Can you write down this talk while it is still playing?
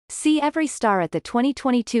See every star at the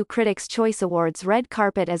 2022 Critics' Choice Awards red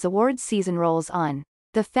carpet. As awards season rolls on,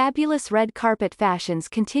 the fabulous red carpet fashions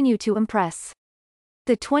continue to impress.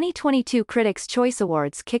 The 2022 Critics' Choice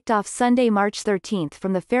Awards kicked off Sunday, March 13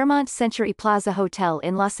 from the Fairmont Century Plaza Hotel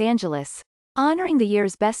in Los Angeles, honoring the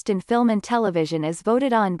year's best in film and television as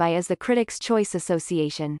voted on by the Critics' Choice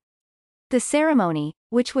Association. The ceremony,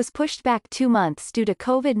 which was pushed back 2 months due to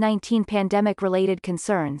COVID-19 pandemic-related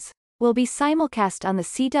concerns, will be simulcast on the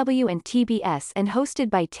CW and TBS and hosted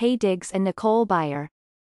by Taye Diggs and Nicole Byer.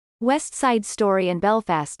 West Side Story and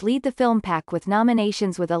Belfast lead the film pack with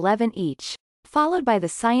nominations with 11 each, followed by the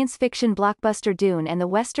science fiction blockbuster Dune and the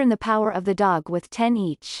western The Power of the Dog with 10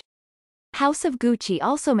 each. House of Gucci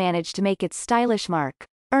also managed to make its stylish mark,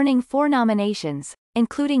 earning 4 nominations,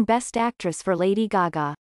 including Best Actress for Lady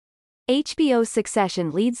Gaga. HBO's Succession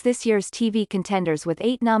leads this year's TV contenders with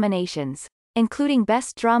 8 nominations, including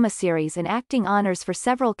Best Drama Series and acting honors for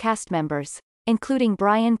several cast members, including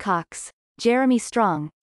Brian Cox, Jeremy Strong,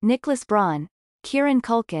 Nicholas Braun, Kieran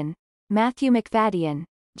Culkin, Matthew Macfadyen,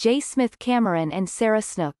 J. Smith Cameron and Sarah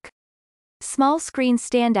Snook. Small screen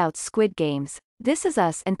standouts Squid Games, This Is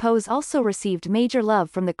Us and Pose also received major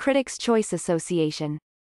love from the Critics' Choice Association.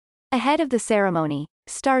 Ahead of the ceremony,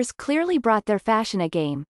 stars clearly brought their fashion A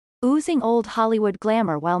game, oozing old Hollywood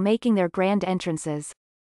glamour while making their grand entrances.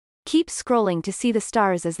 Keep scrolling to see the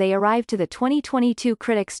stars as they arrive to the 2022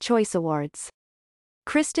 Critics' Choice Awards.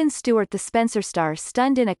 Kristen Stewart, the Spencer star,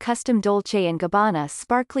 stunned in a custom Dolce & Gabbana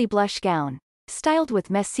sparkly blush gown, styled with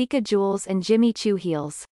Messika jewels and Jimmy Choo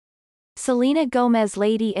heels. Selena Gomez,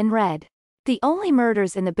 Lady in Red. The Only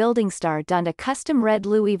Murders in the Building star donned a custom red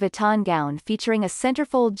Louis Vuitton gown featuring a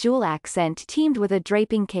centerfold jewel accent teamed with a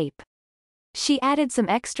draping cape. She added some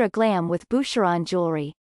extra glam with Boucheron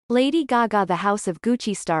jewelry. Lady Gaga, the House of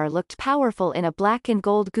Gucci star, looked powerful in a black and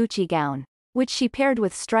gold Gucci gown, which she paired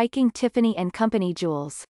with striking Tiffany & Company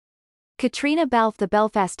jewels. Katrina Balfe, the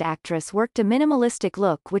Belfast actress, worked a minimalistic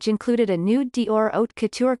look which included a nude Dior haute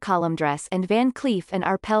couture column dress and Van Cleef &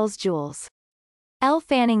 Arpels jewels. Elle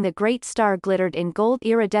Fanning, the Great star, glittered in gold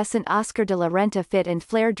iridescent Oscar de la Renta fit and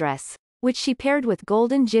flare dress, which she paired with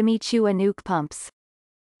golden Jimmy Choo Anouk pumps.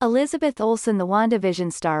 Elizabeth Olsen, the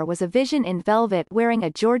WandaVision star, was a vision in velvet wearing a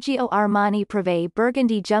Giorgio Armani Privé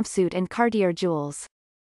burgundy jumpsuit and Cartier jewels.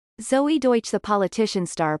 Zoe Deutsch, the Politician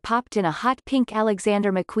star, popped in a hot pink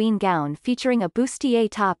Alexander McQueen gown featuring a bustier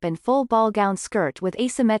top and full ball gown skirt with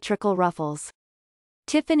asymmetrical ruffles.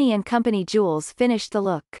 Tiffany & Company jewels finished the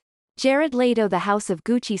look. Jared Leto, the House of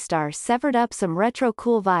Gucci star, severed up some retro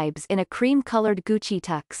cool vibes in a cream-colored Gucci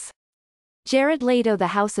tux. Jared Leto, the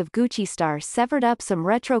House of Gucci star, severed up some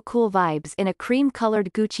retro cool vibes in a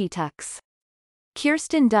cream-colored Gucci tux.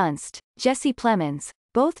 Kirsten Dunst, Jesse Plemons,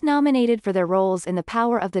 both nominated for their roles in The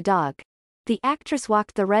Power of the Dog. The actress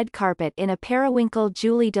walked the red carpet in a periwinkle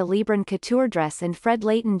Julie de Lebrun couture dress and Fred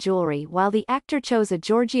Leighton jewelry, while the actor chose a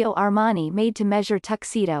Giorgio Armani made-to-measure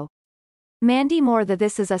tuxedo. Mandy Moore, the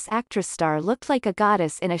This Is Us actress star, looked like a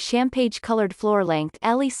goddess in a champagne-colored floor-length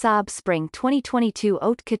Elie Saab Spring 2022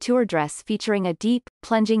 haute couture dress featuring a deep,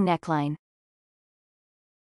 plunging neckline.